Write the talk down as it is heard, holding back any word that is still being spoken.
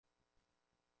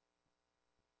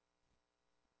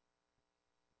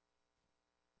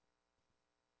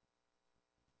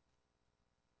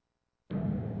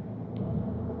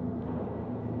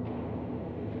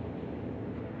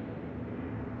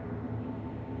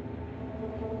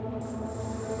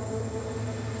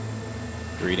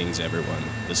Greetings, everyone.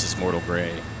 This is Mortal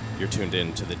Grey. You're tuned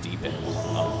in to the deep end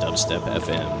of Dubstep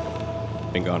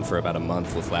FM. Been gone for about a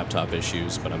month with laptop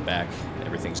issues, but I'm back.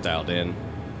 Everything's dialed in.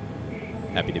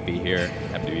 Happy to be here.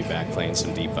 Happy to be back playing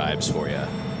some deep vibes for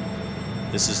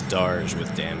you. This is Darj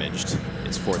with Damaged.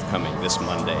 It's forthcoming this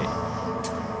Monday,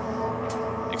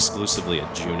 exclusively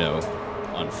at Juno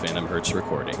on Phantom Hertz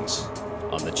Recordings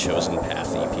on the Chosen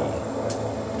Path EP.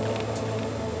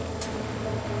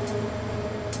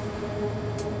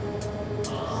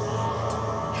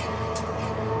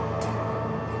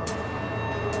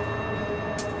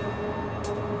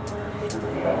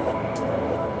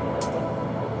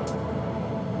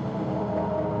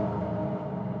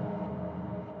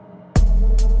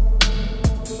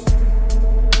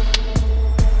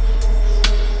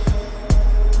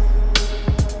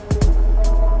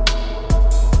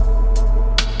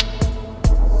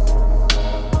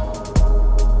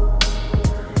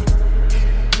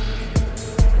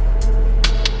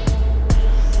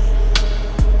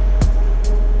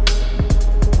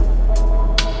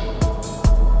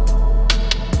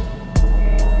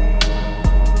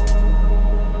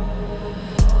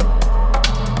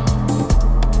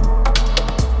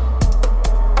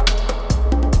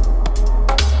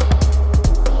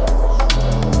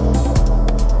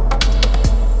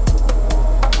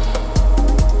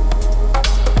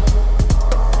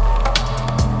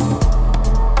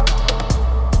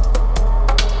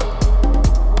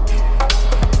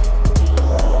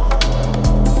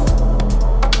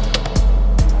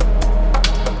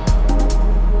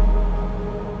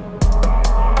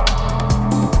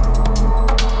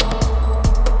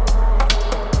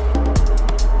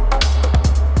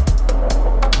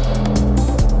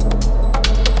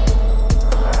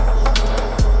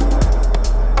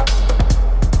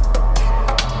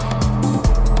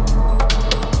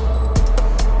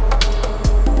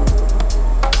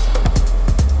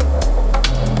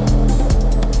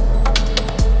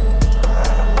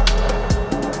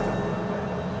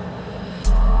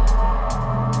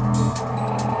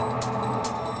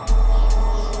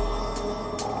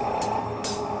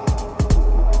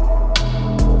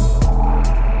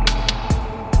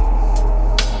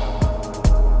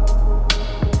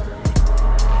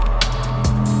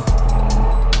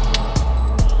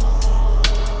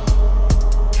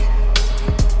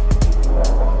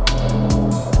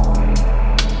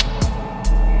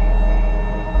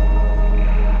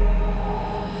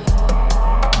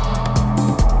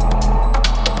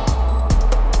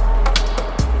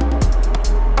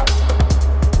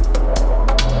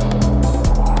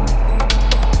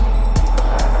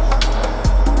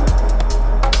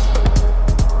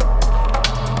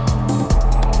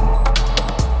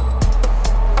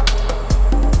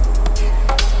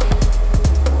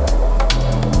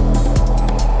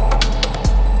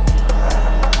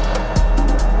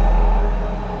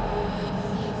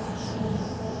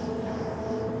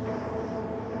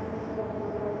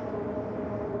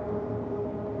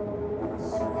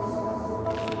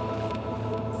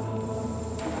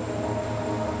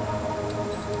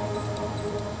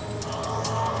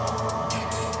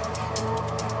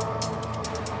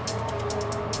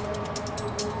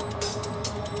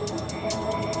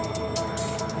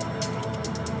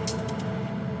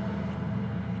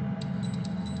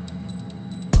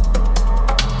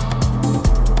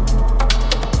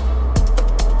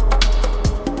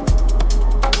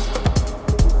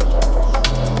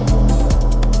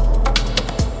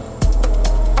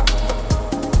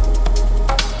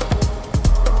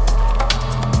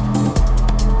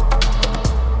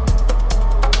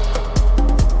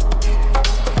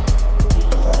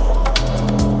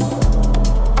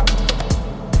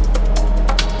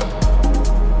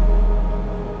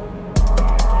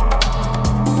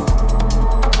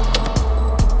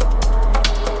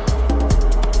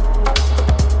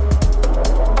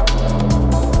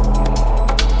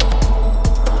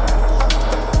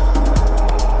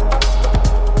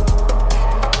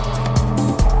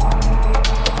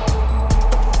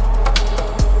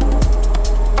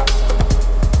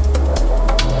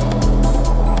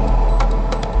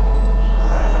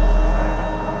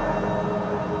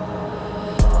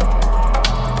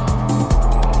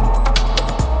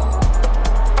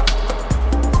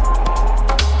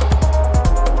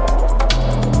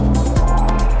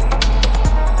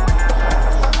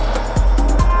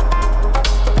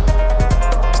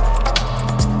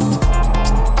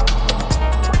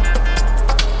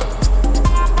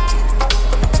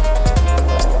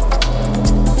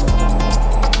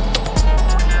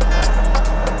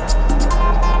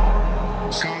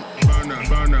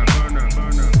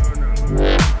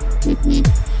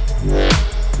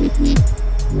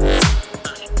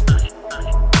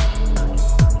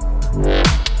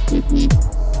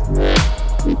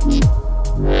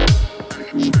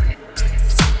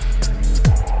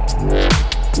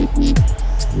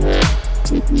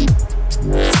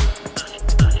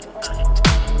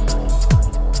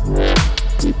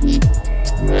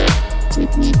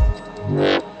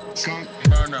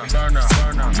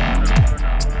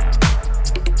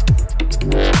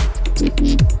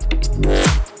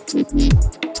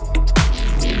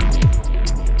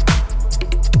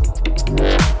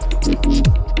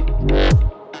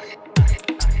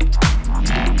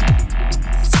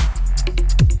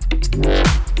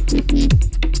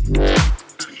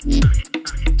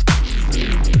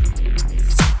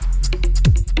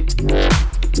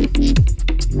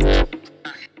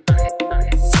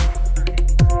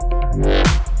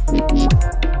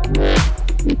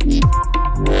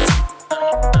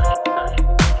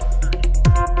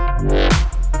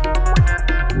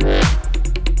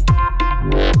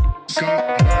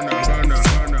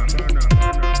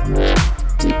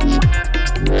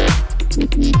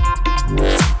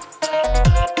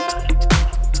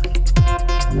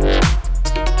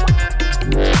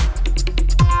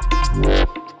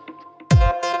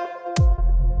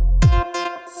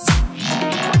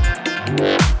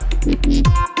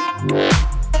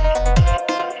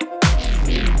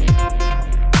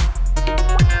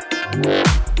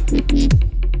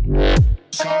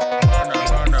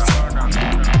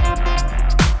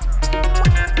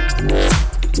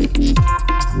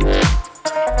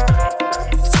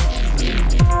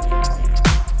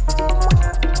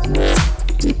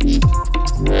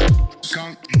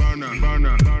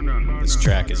 This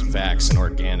track is Vax and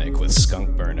Organic with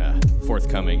Skunk Burner,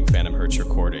 forthcoming Phantom Hertz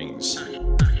recordings,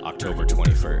 October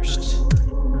 21st.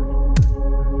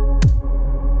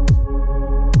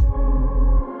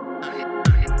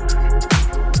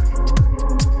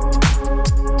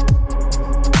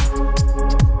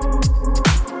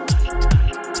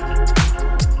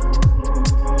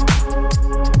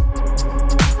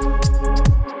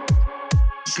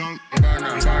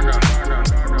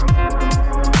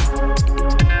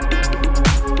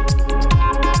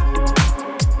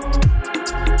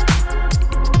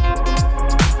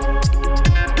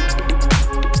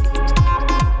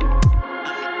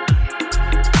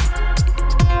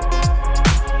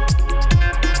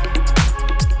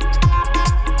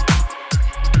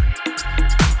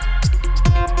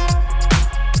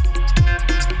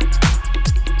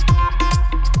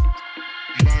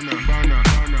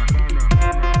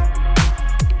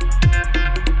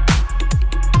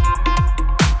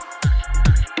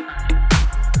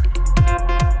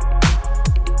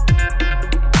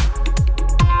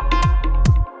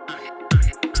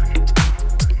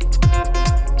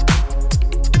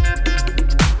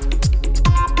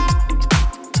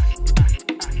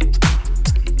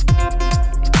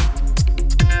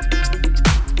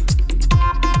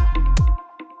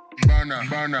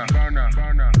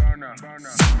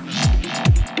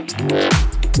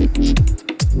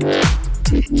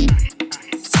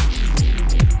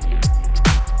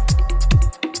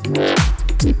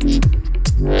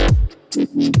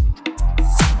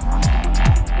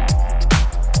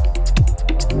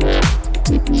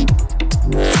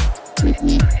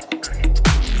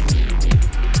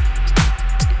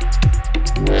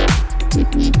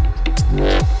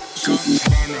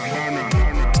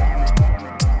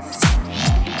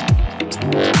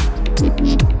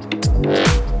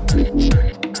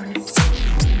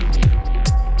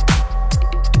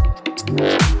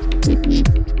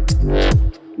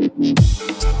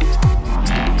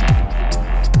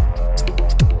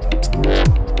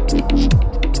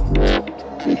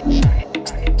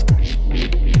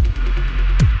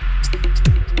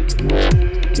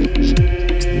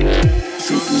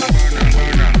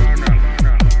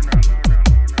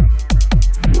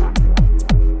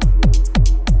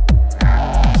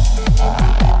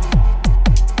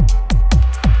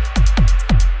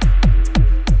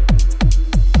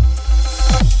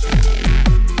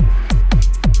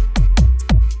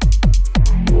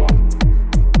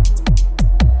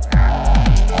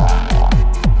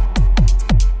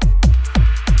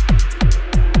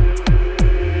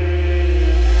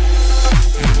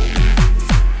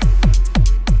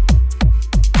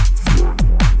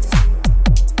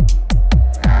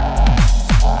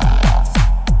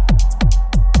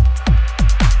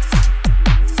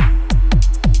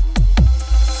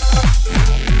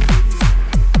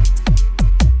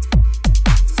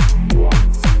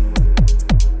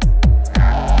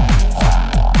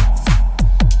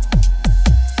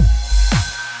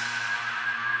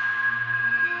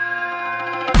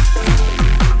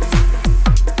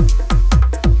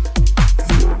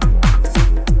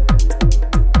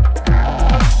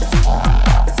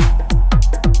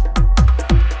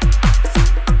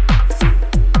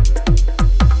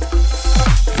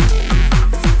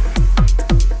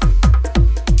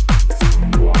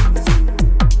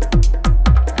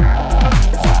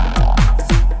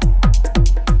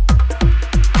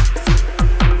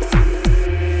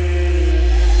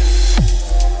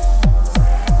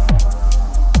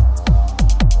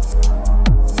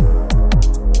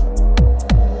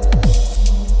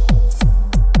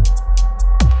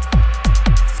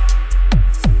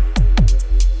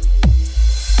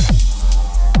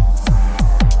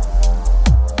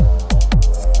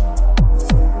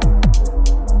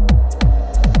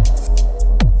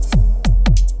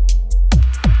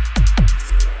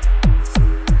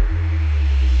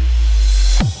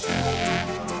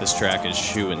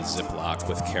 Chew and Ziploc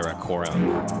with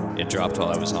Karakoram. It dropped while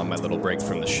I was on my little break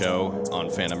from the show on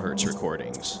Phantom Hertz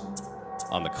Recordings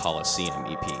on the Coliseum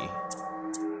EP.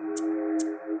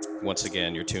 Once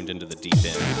again, you're tuned into the Deep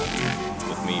End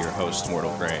with me, your host,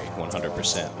 Mortal Grey,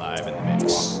 100% live in the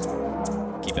mix.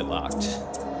 Keep it locked.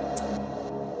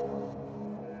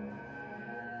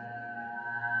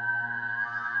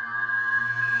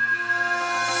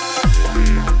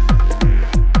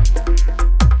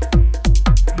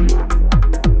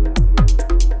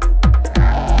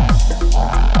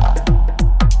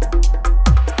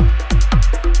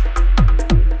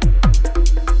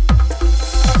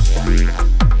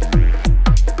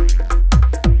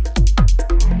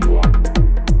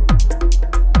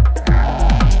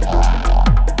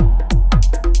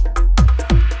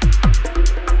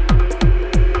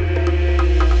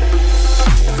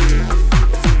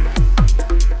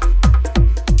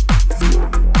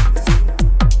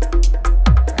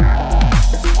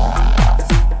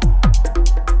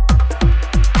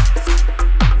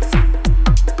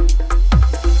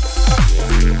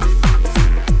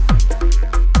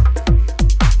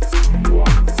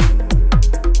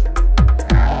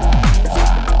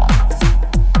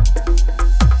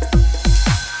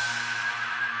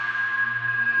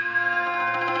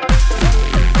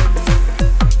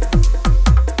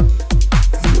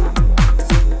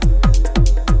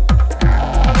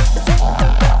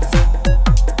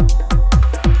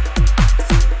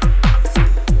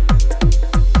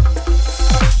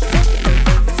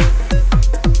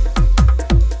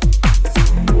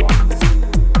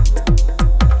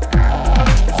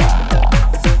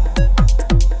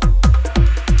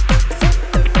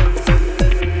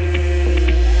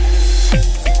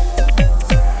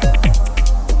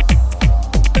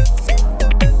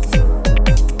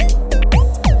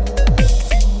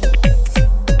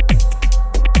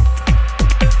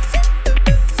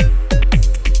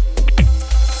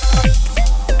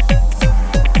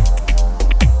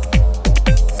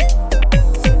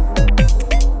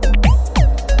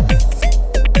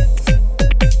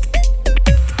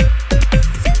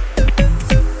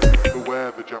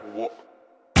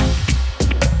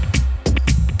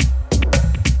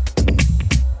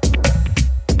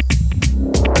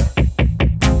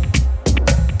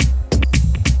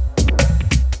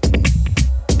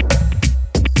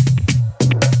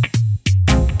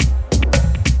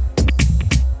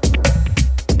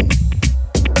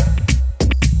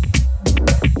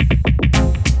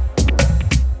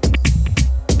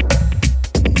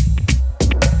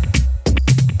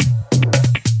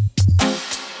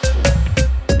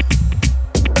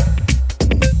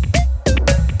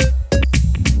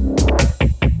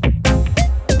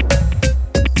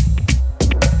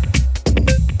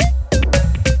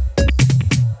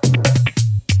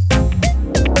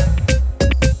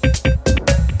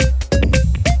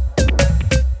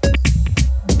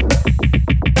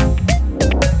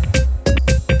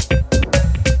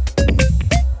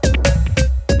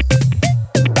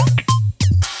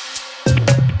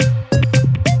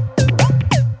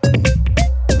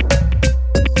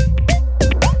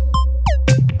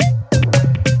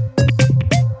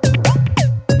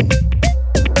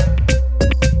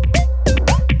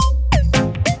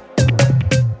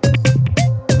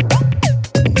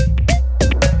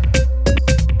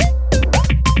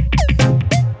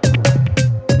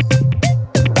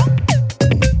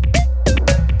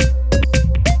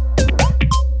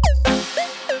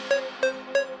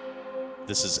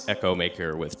 This is Echo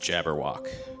Maker with Jabberwock,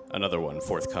 another one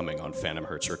forthcoming on Phantom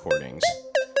Hertz Recordings.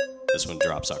 This one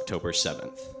drops October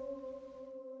 7th.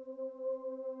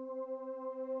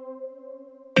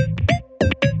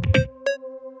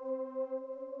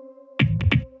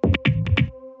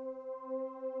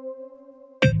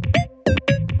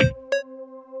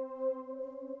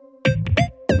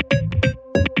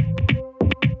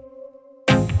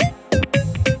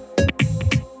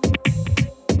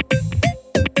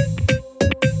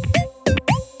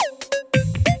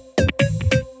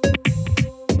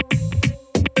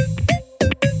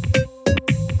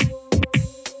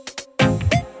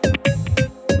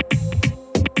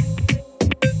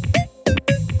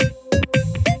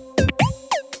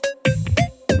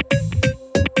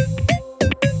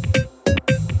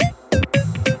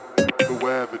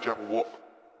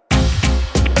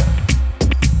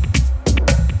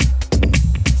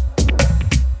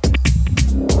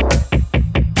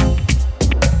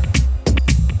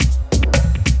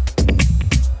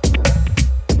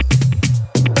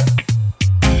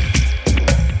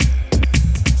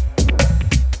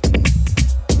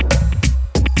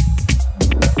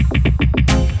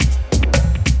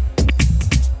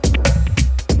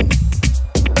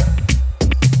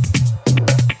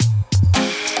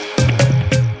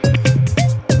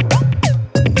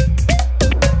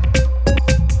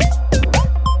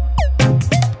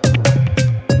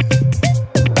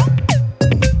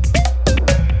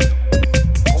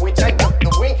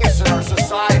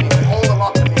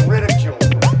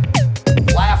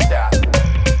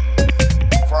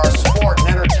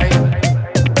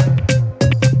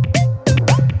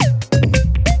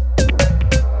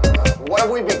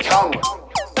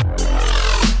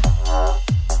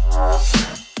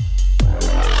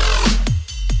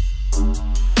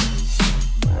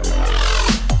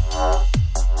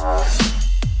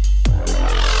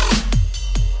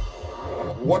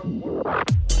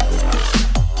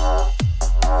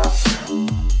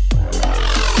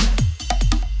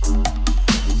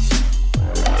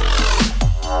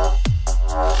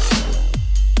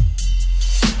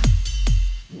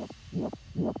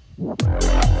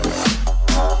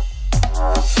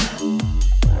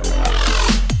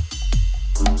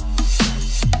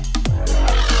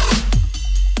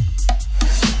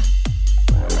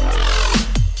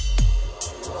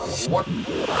 What?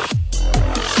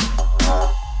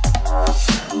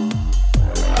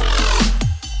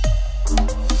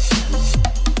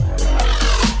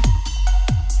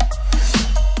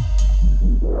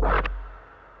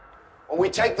 When we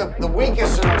take the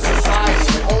weakest in our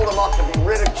society, we hold them up to be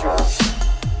ridiculed,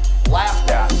 laughed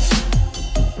at,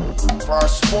 for our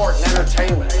sport and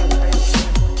entertainment.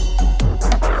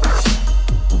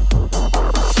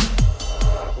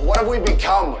 What have we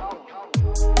become?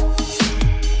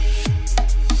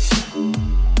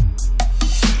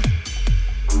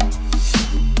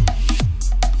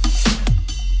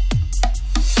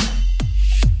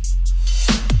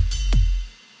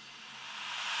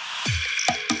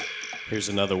 Here's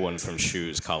another one from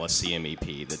Shoes, Coliseum EP,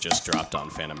 that just dropped on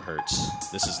Phantom Hertz.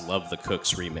 This is Love the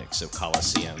Cooks remix of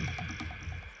Coliseum.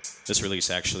 This release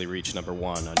actually reached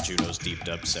 #1 on Juno's Deep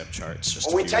Dubstep charts just a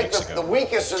few weeks ago. When we take the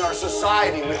weakest in our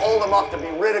society, we hold them up to be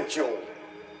ridiculed,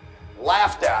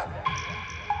 laughed at,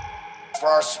 for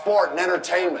our sport and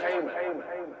entertainment.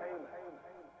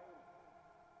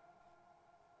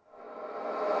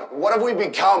 What have we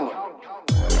become?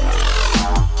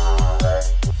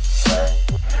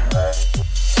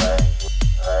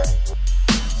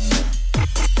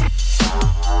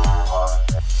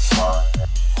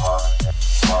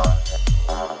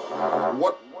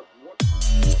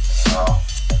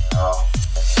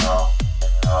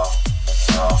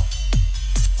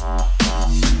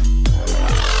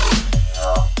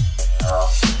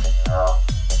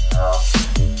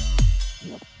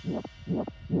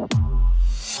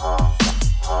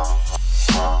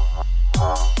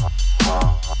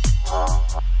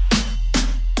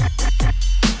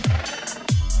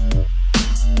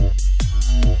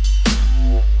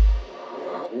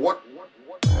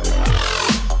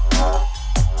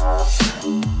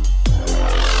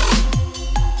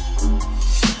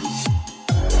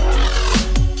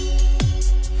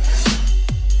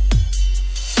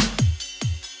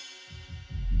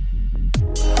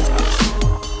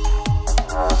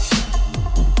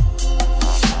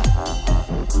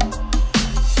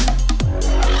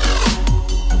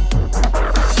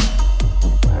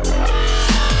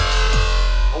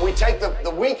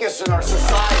 In our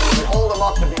society, we hold them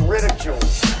up to be ridiculed,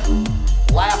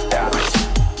 laughed at,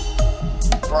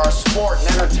 for our sport and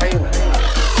entertainment.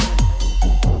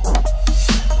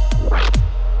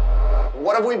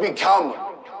 What have we become?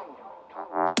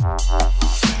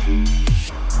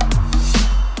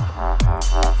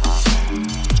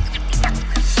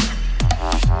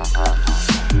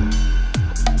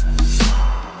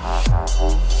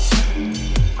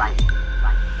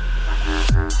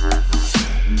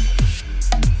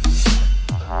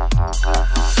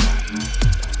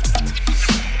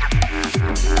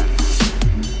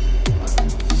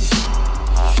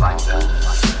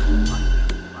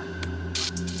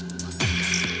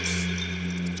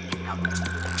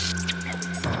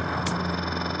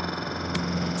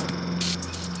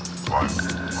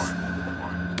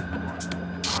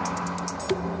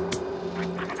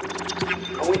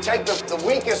 When we take the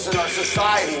weakest in our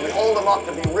society, we hold them up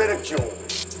to be ridiculed,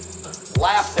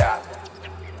 laughed at,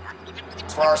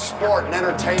 for our sport and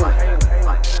entertainment.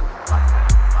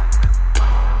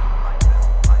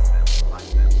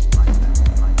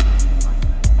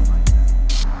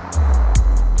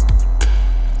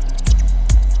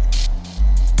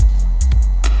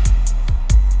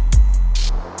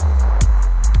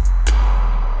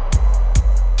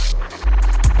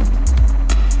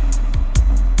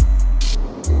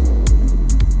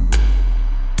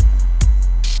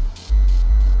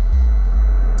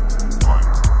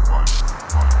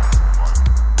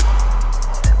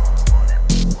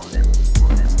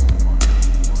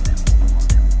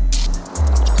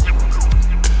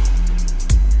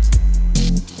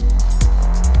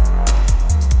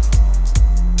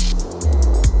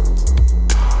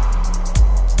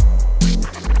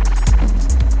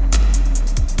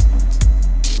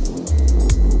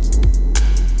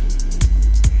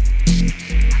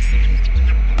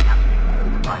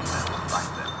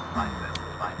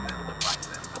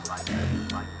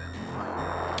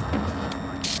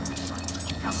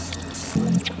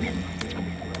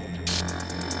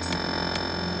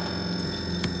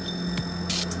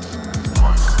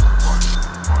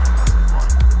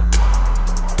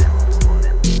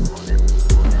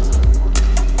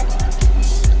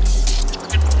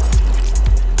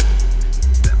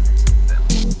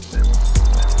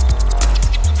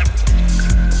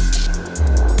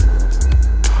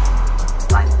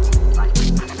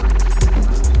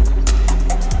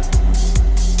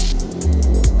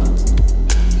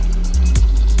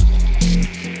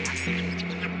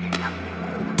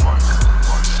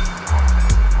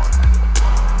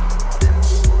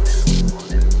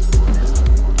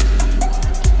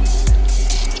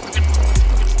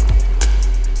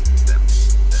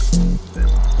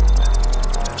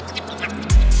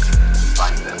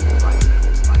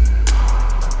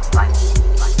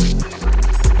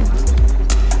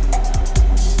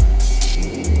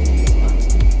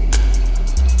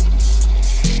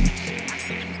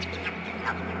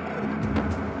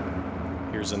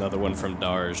 from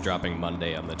Dars dropping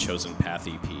Monday on the Chosen Path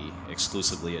EP,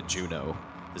 exclusively at Juno.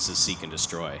 This is Seek and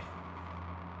Destroy.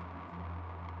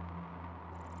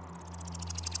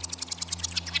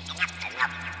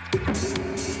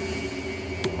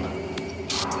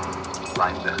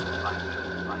 Like this.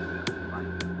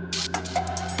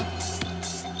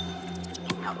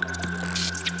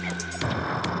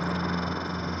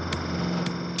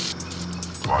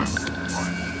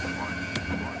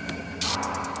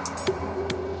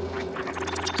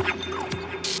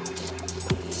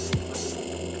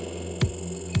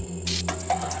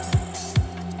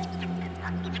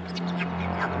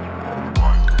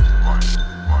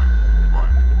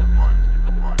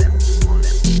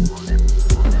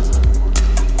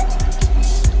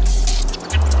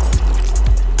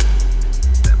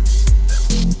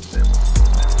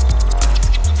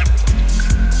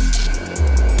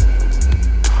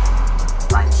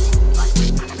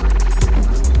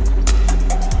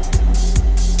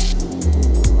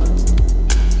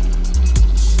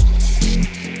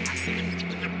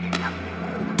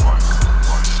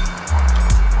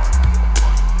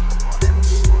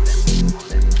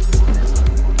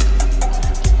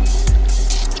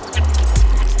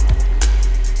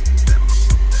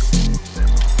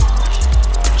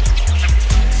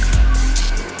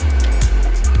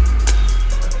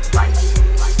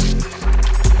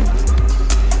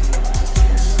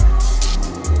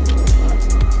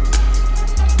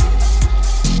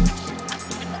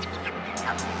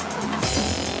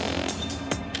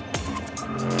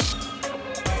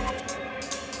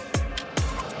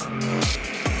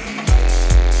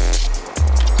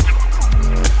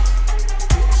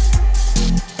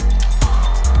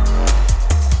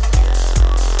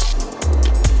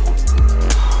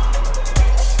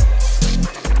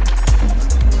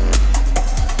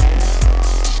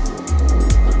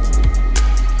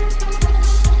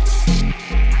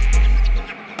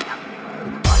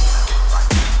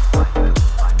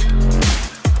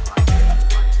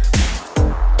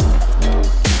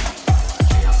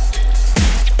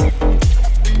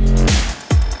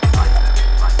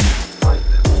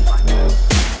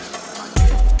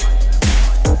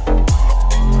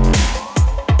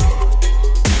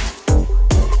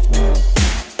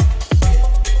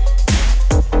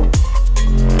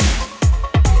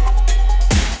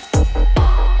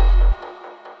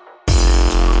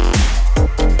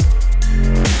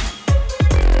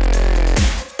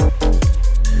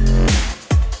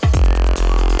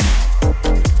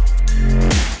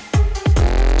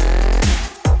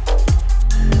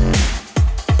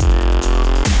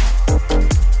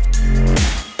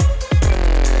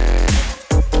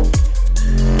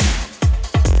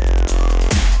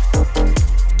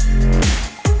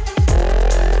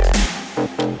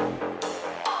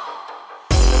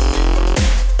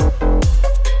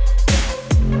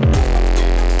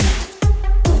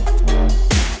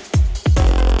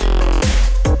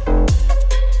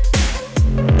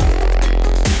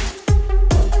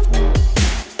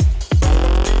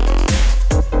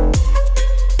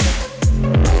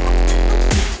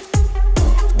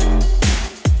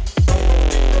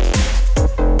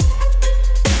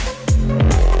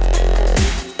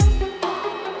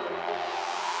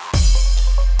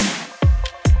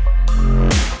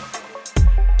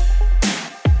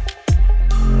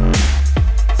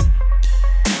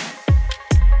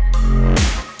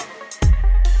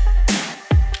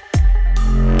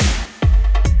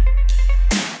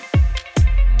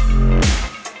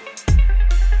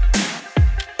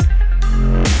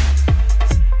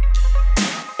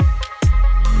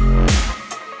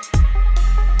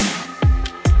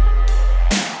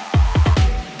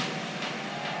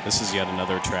 This is yet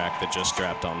another track that just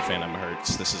dropped on Phantom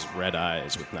Hertz. This is Red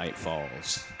Eyes with Night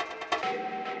Falls.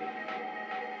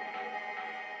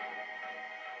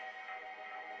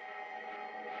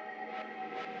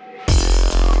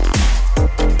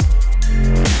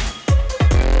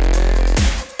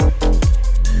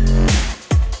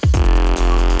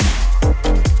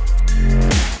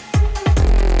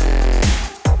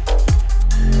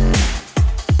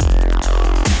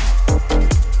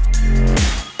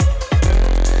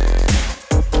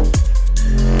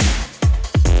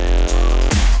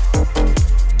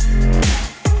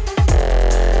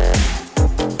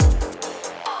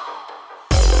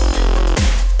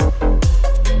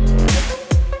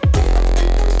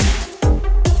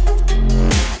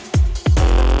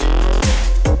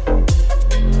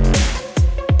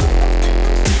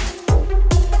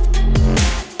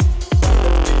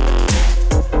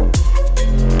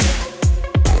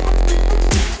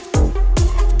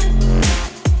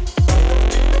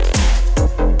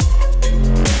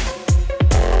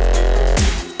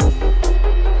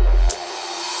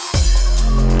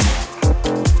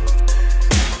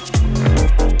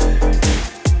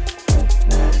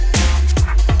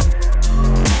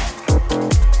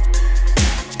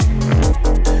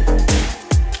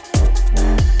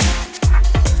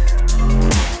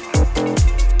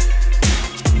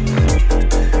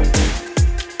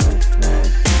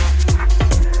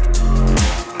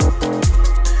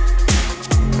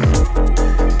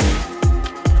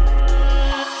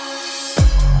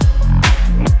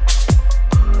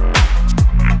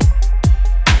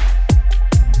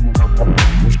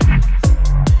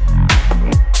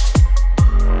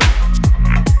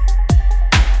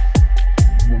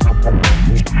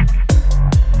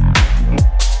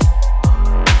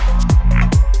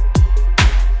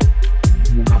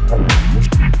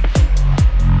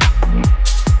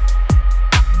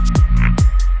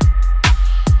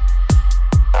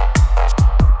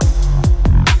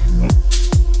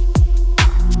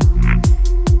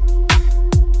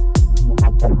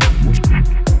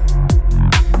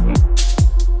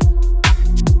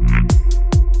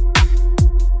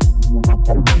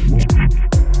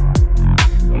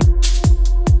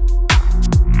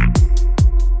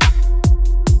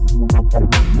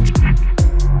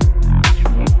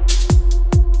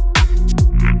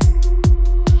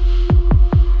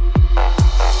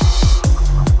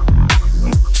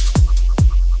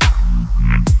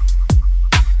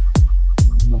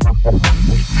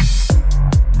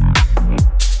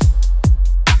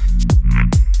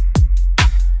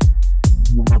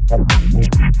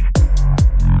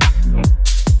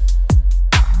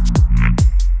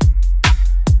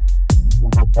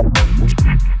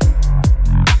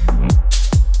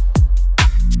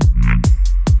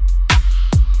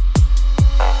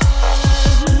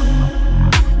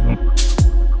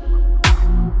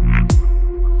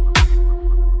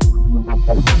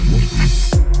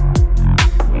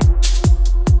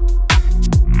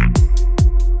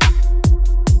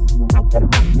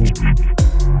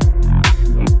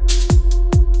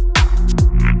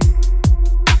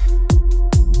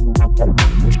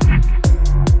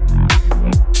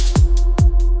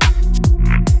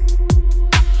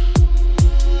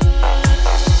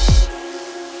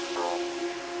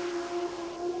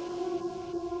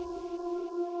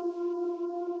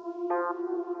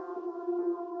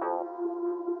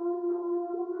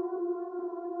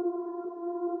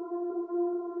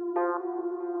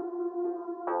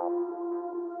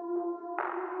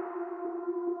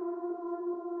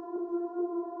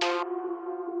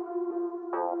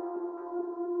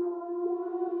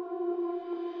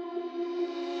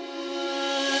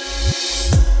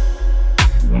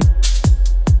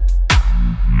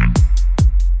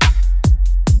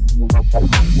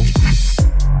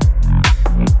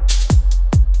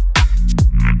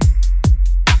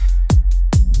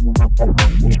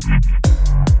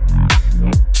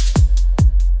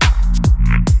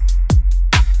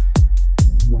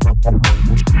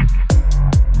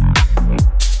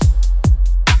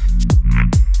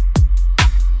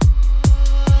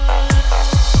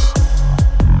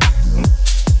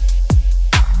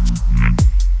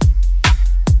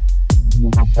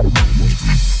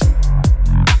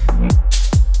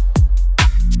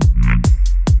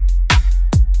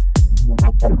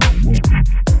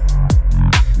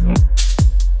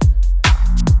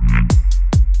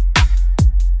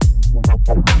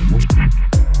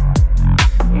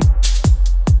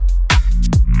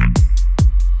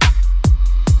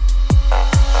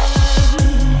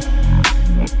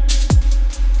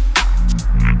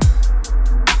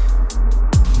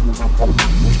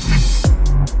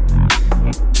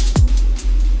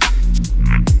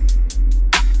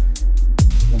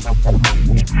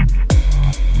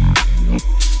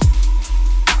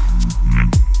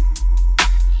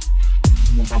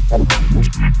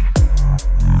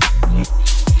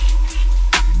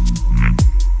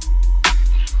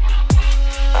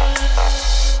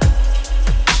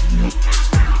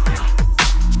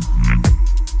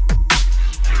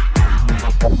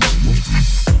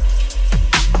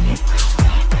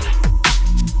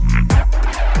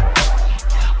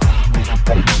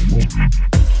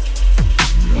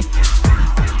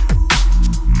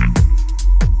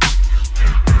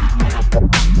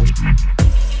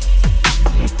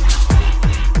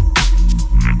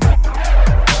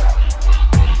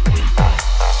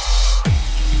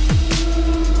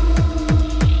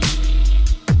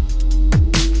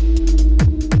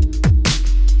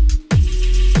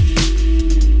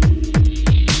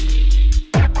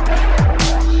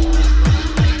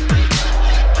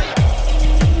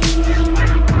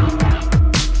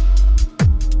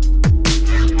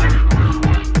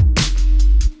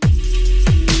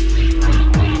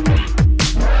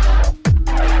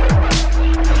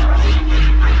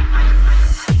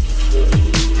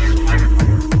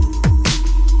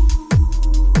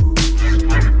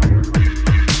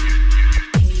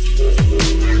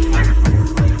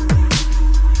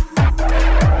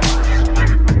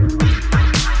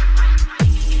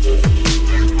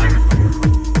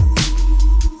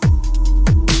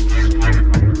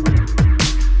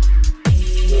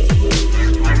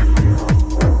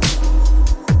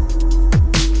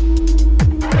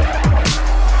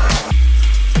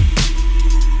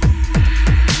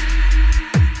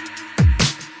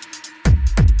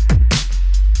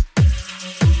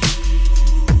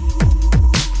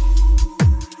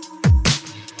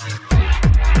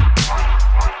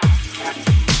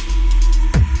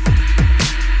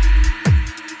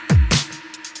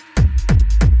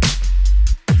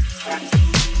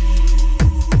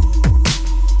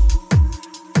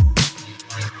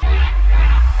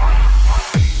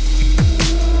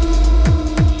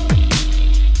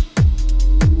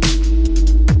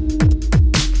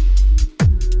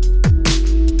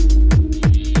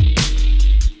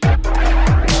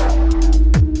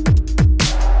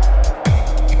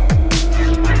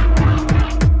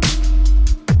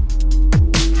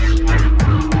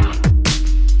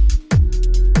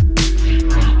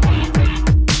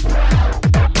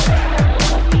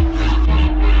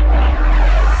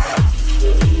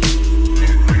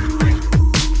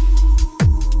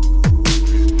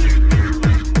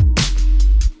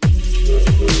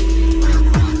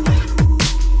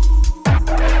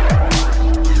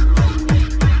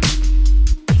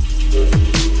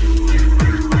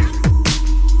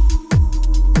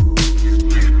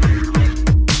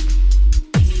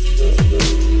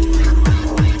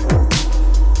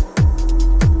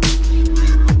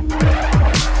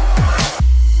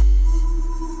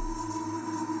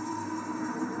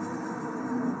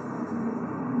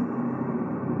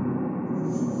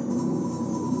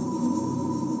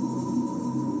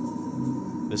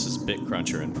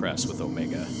 Culture and Press with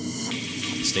Omega.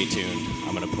 Stay tuned.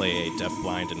 I'm going to play a Deaf,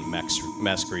 Blind, and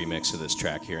Mesk remix of this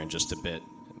track here in just a bit.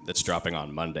 That's dropping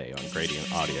on Monday on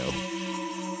Gradient Audio.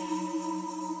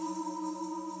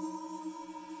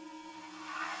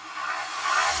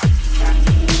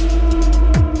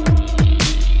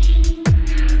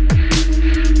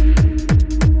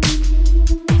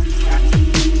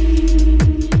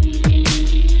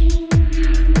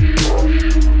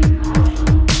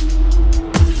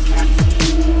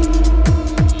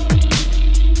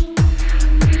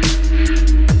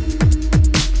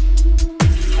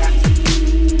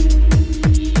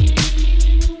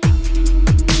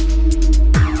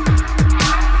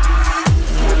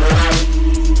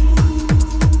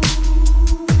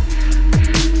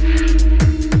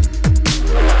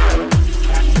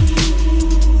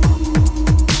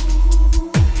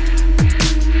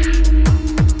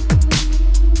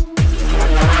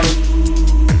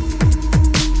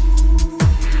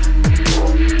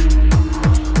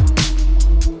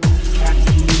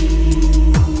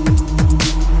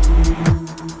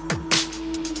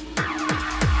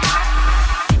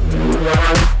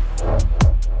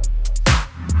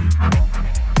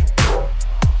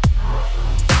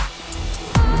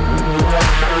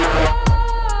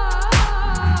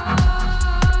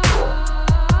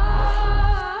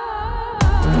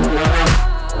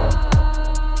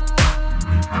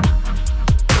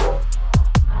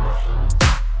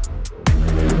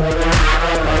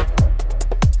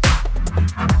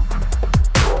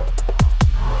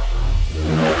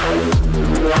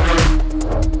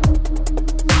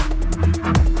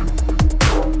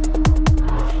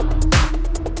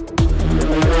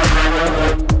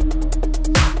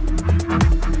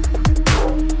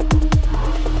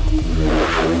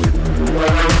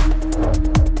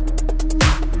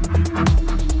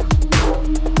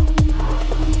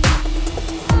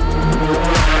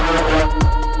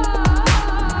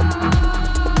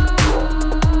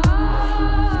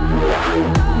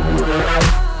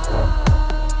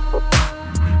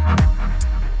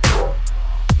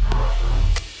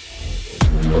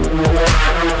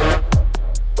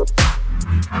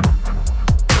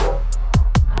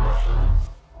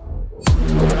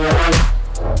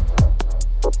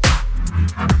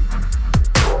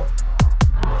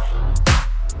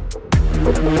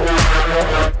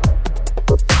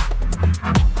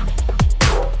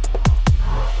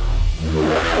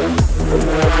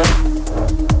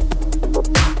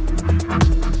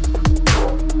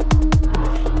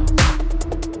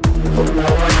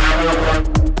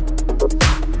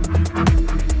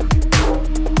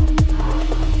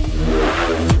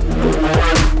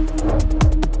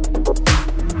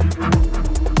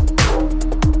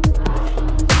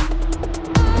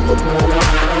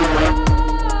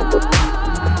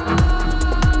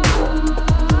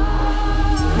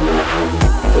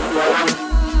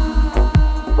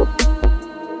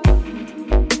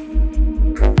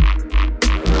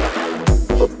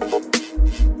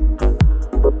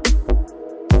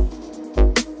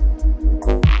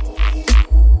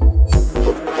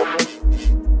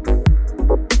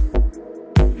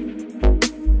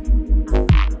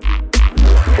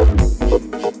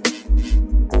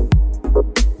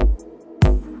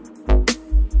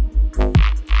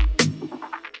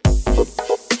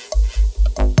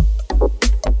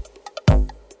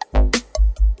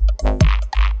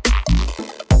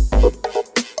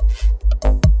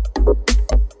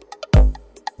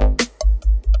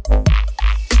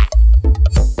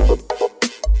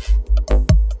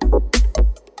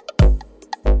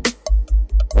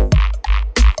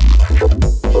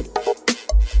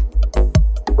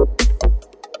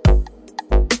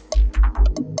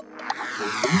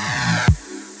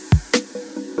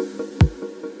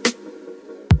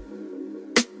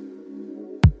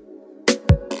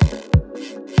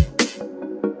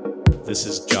 This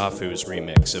is Jafu's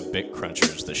remix of Bit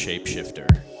Crunchers, The Shapeshifter.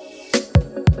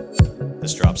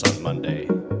 This drops on Monday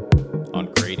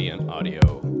on Gradient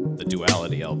Audio, the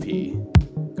Duality LP.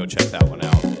 Go check that one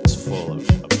out. It's full of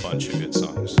a bunch of good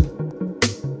songs.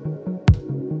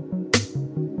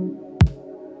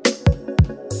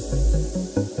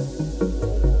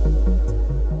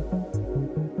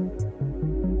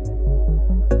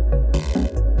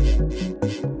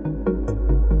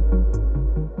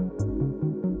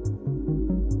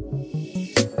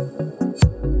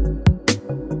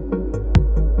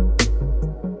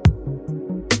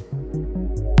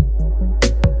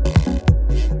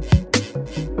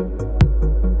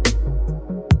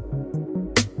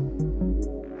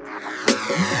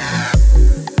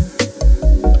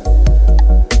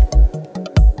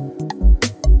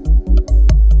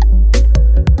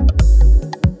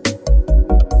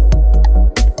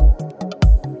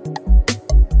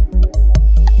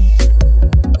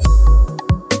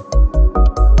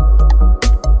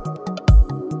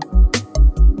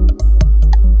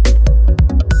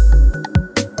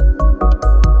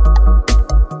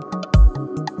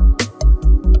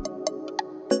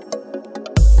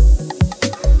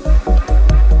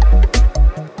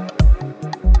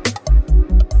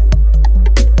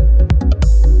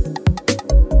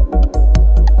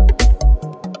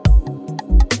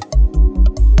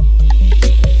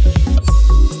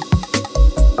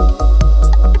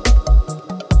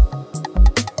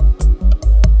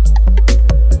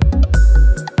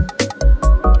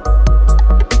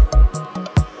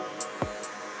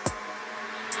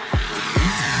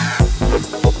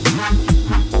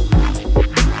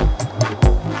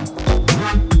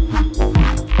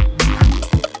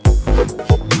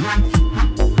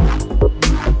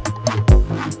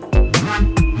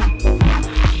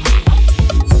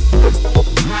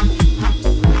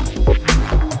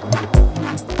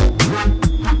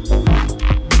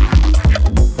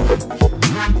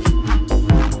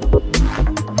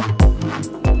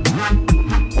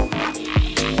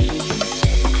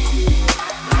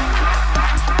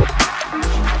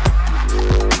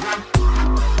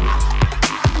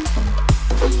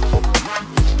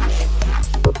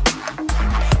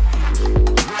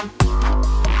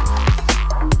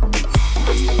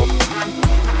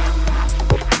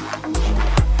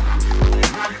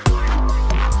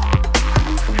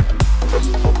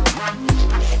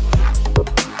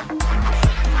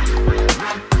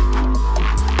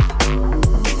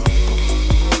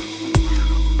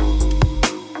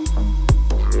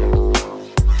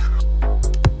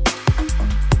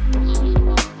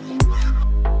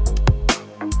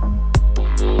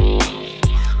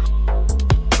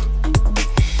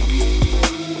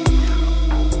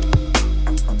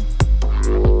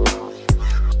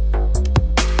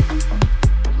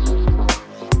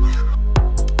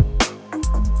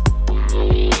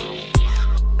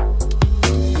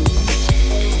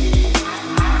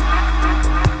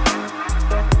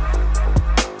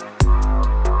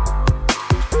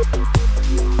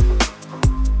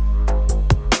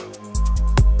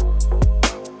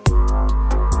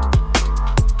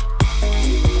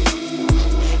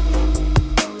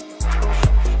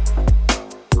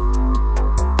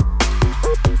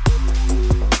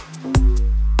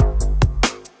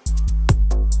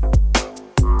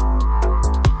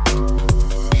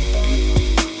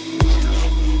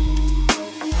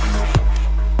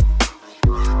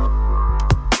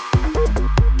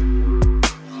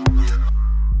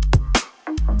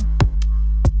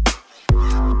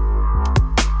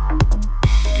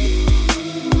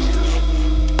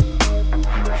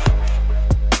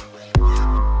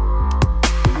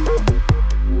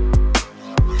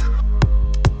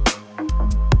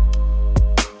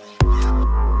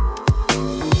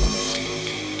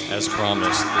 As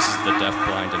promised, this is the Deaf,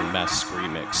 Blind, and Mess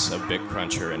remix of Big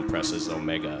Cruncher and Press's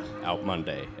Omega, out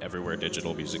Monday, everywhere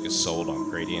digital music is sold on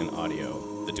Gradient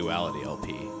Audio, the Duality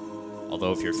LP.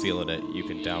 Although if you're feeling it, you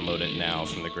can download it now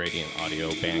from the Gradient Audio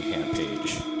Bandcamp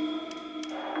page.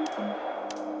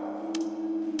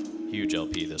 Huge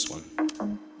LP, this one.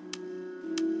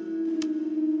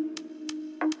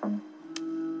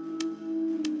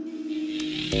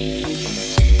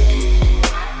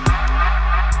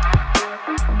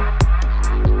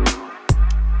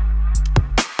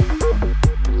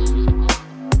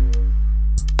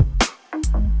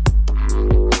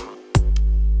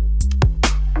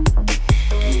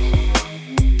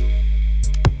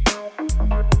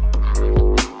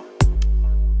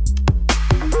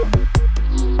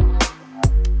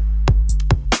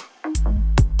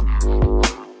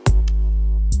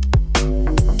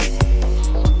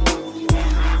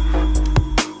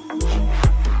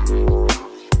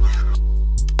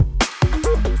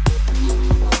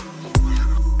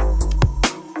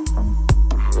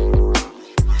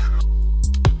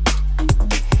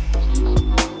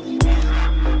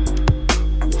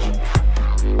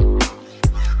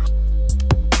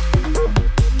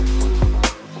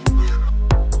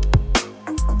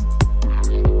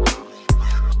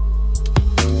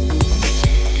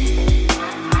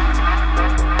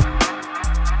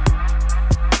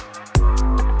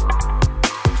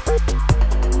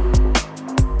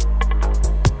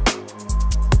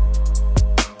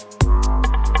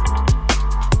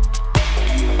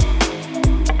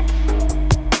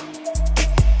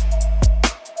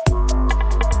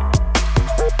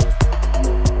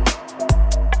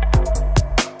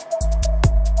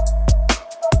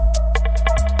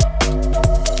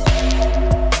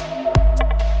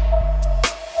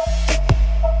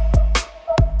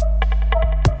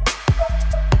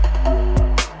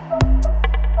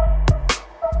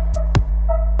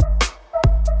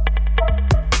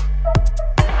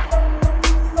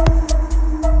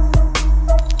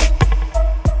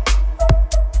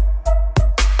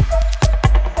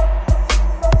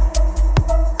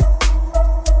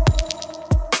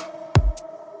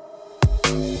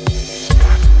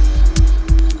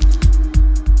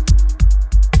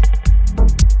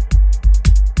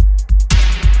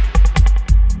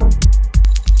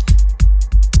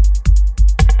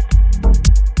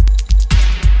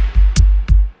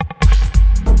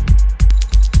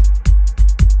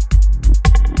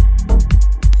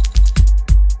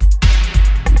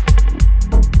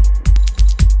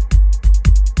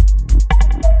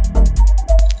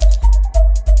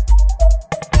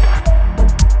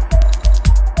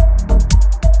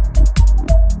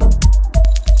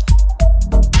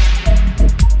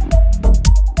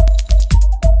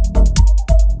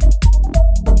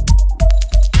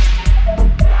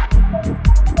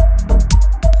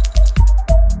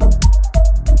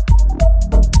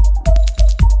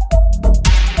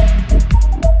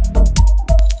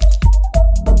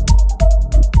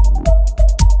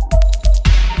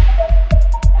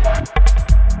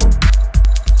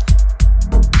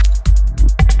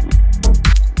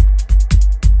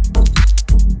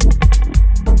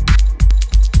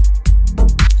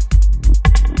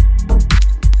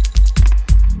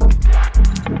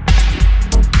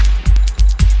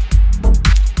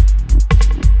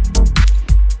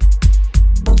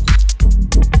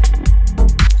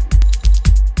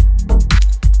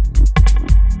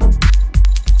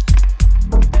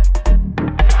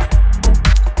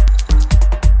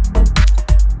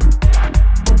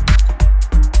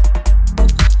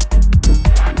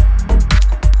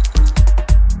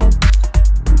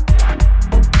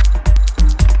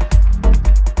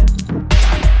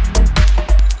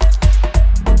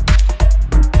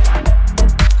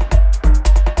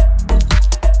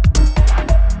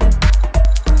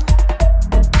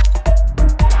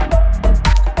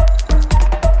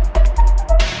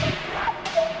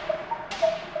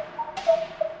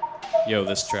 Yo,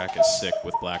 this track is sick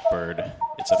with Blackbird.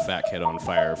 It's a Fat Kid on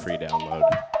Fire free download.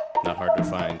 Not hard to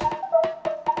find.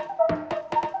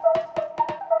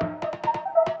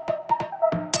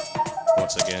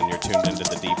 Once again, you're tuned into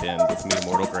the deep end with me,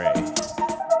 Mortal Grey,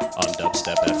 on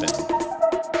Dubstep FM.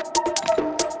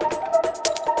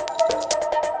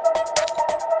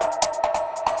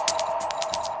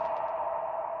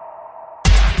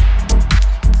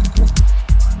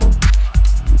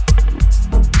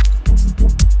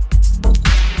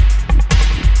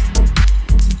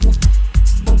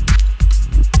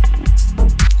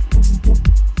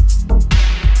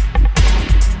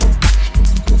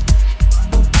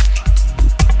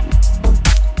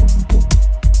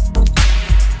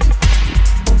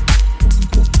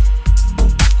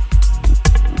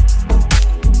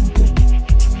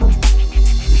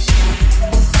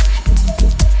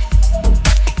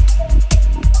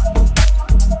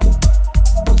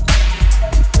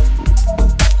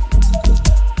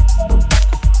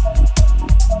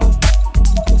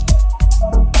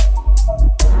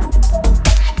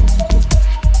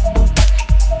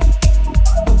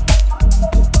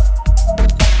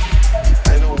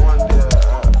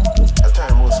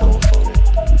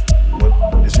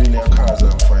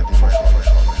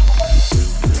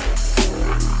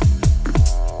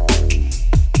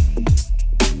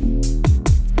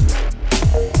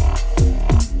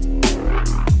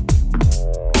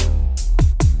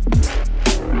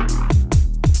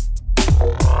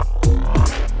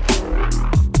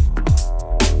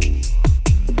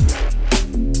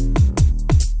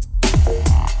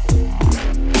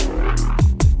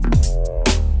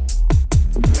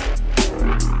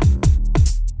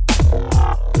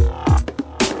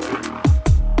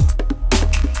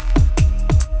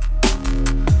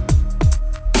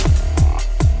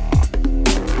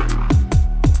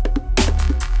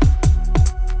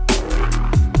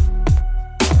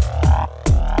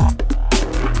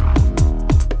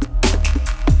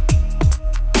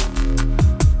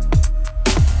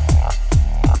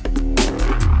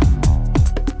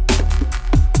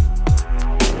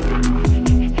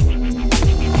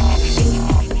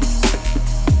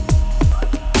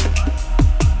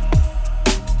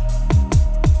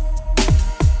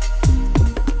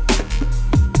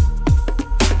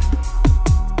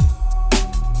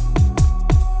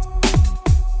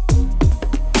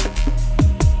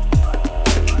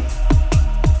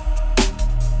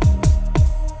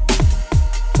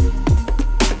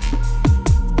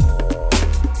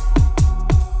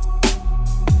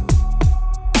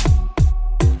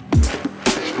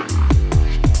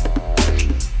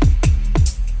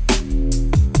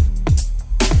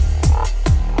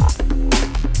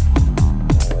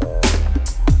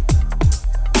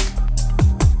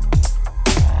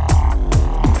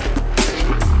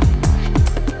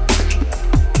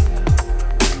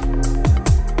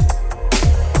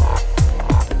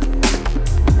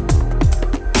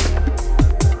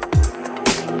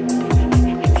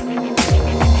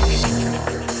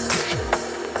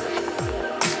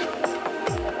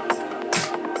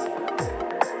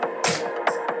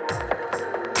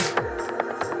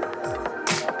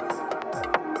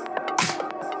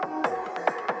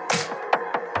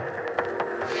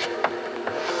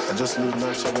 just live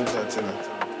naturally that, you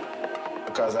know.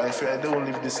 Because if I don't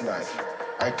live this life,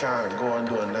 I can't go and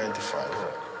do a 9-to-5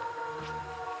 work.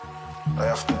 I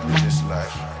have to live this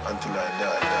life until I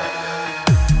die.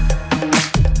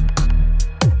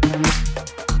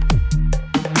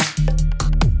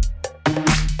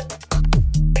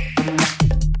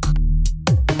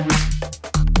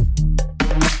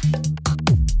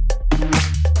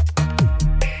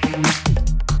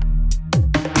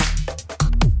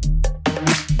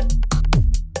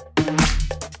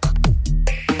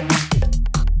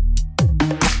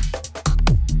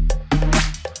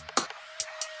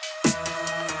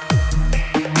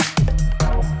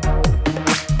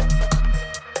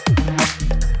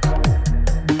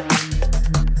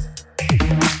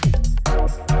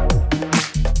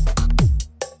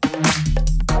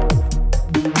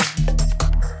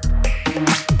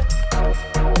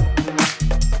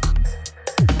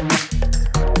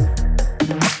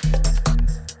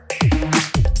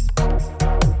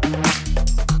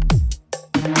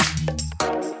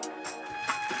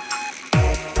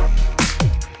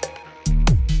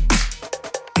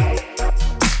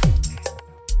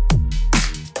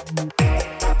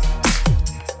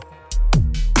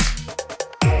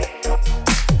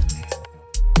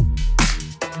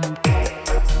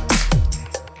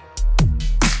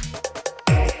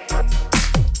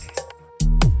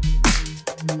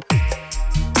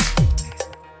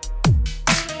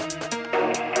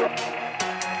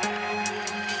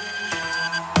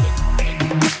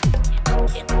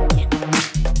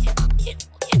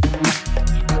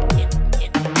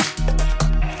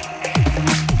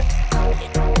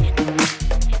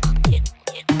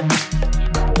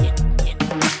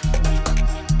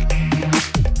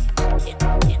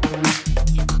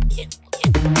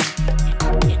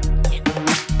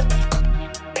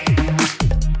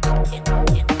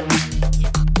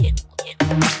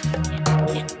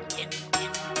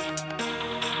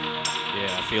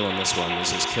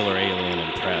 Killer Alien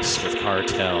and Press with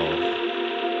Cartel.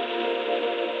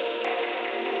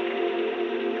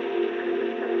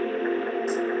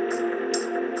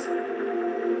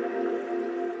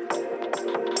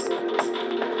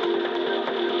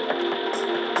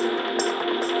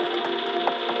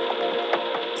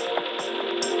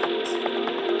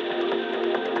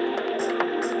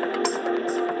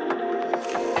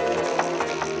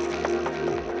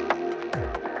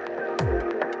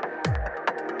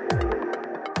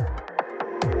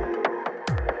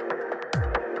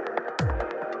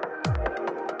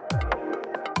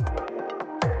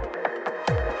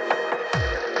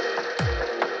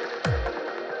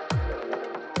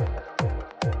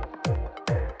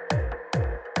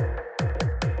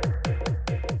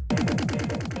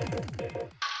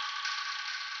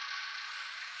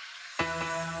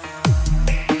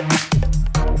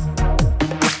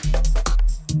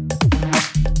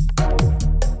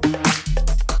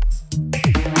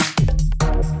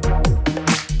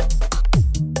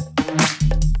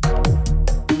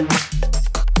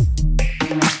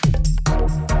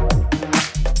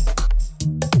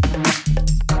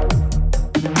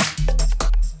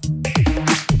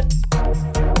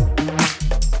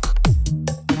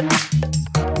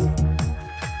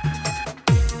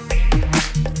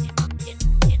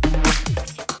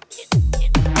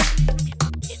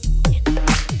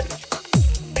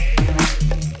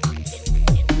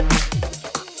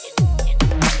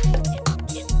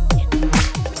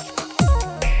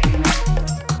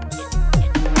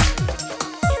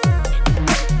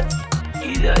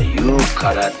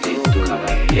 karate do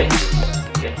yes,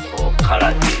 or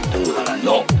karate do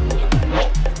no.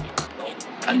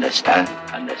 Understand?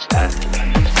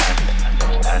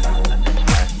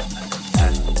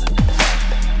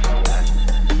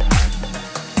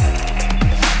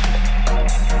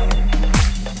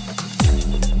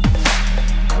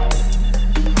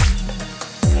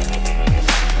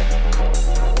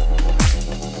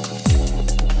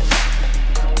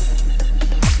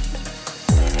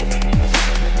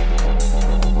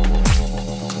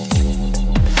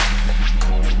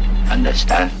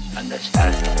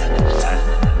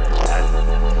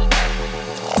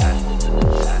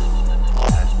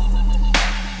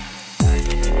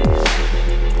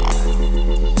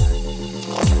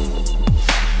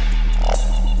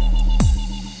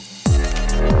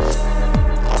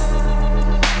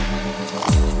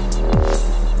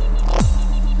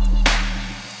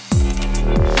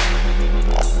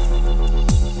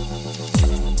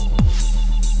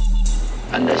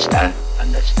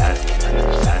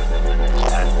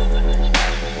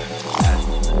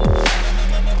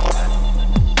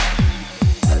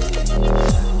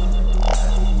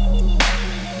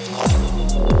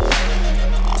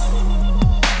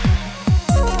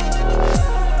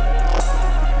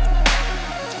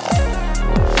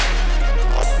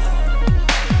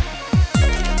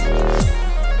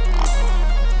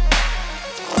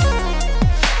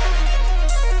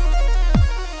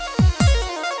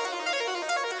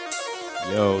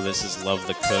 this is Love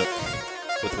the Cook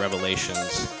with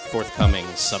Revelations, forthcoming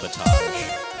Sabotage.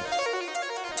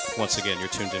 Once again, you're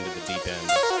tuned into the deep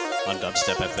end on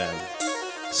Dubstep FM,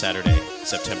 Saturday,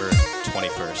 September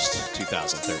 21st,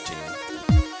 2013.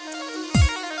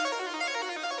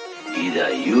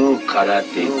 Either you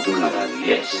karate do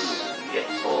yes,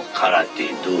 or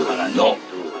karate do no.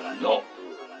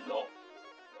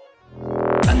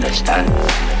 Understand?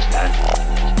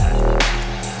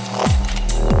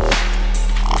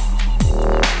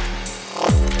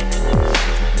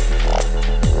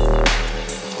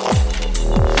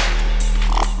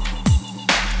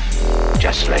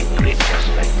 Just like grit.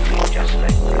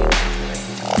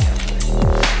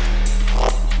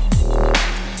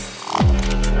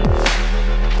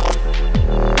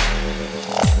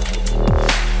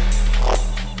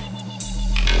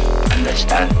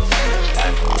 Understand?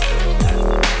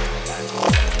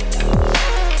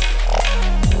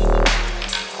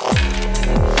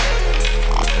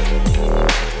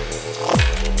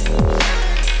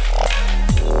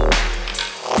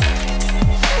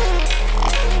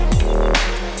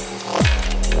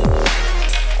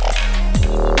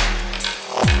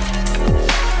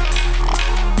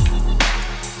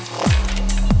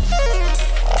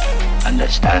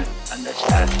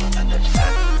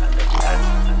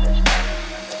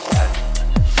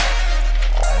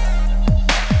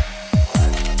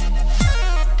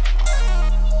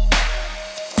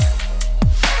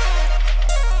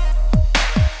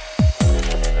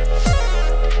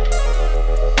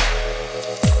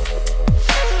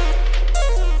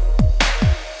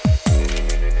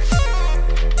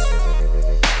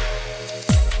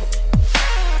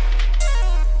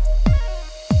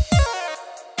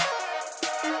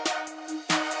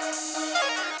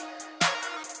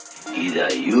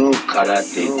 Either you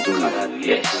karate do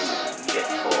yes,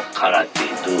 or karate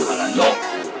do no.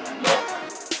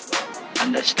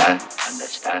 Understand?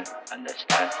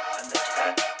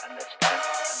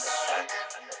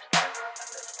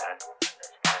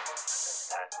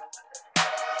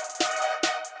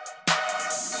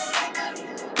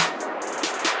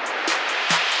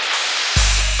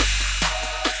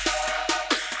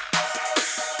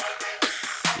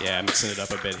 Yeah, I'm mixing it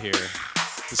up a bit here.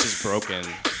 This is Broken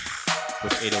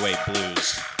with 808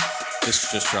 Blues.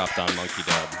 This just dropped on Monkey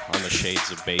Dub on the Shades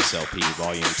of Bass LP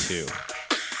Volume 2.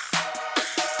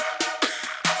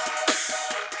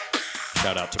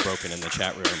 Shout out to Broken in the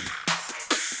chat room.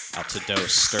 Out to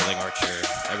Dose, Sterling Archer,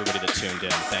 everybody that tuned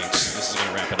in. Thanks. This is going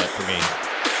to wrap it up for me.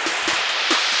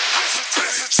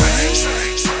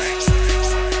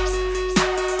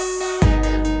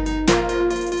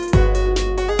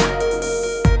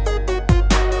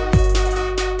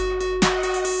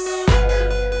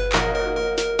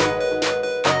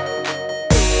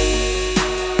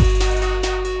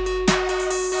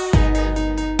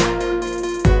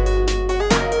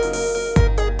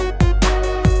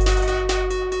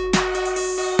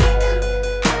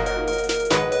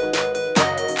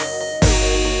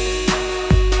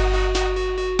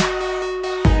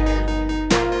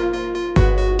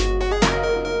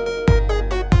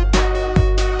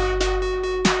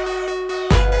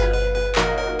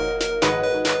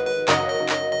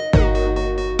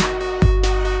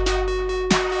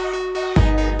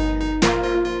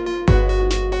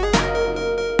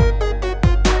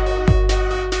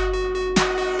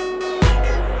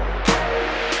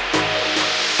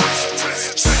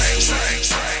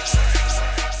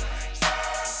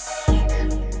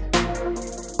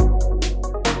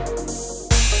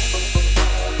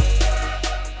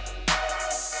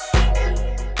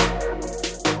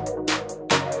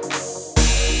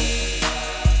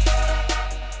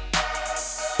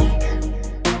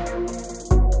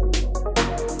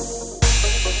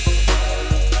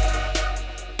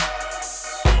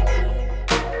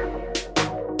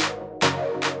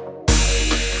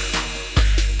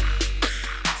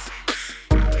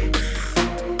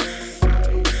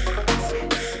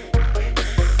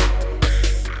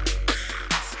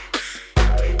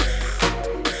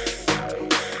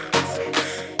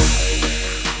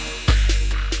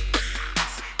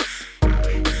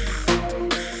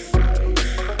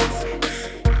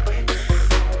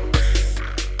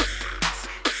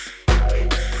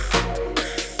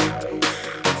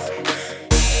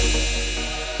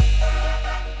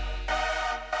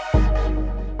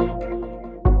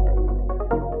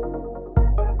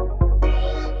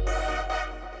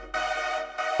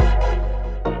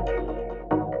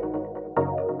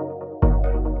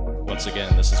 Once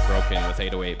again, this is Broken with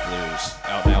 808 Blues,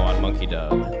 out now on Monkey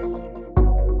Dub.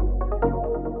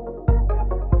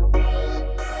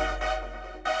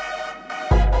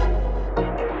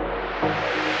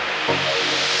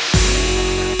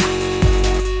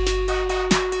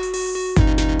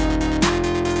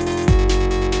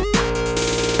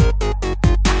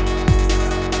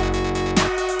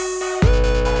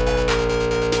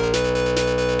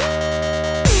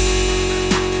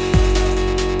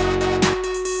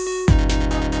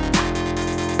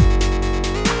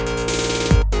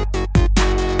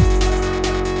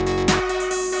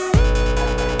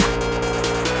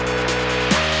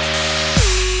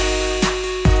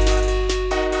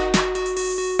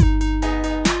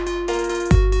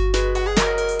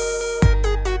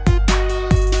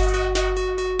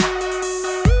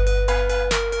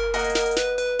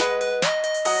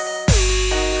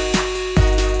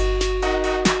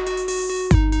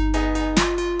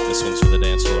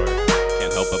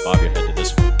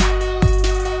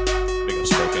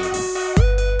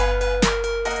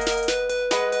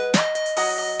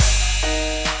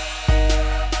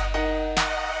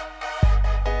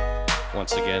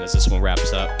 once again as this one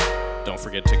wraps up. Don't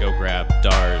forget to go grab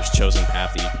Dar's Chosen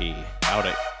Path EP out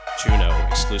at Juno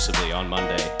exclusively on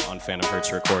Monday on Phantom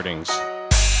Hertz Recordings.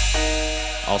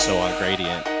 Also on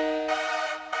Gradient,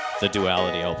 the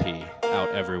Duality LP out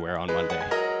everywhere on Monday.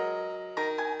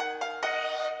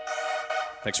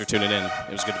 Thanks for tuning in.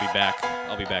 It was good to be back.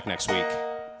 I'll be back next week.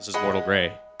 This is Mortal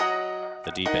Grey,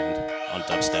 The Deep End on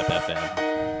Dubstep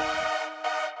FM.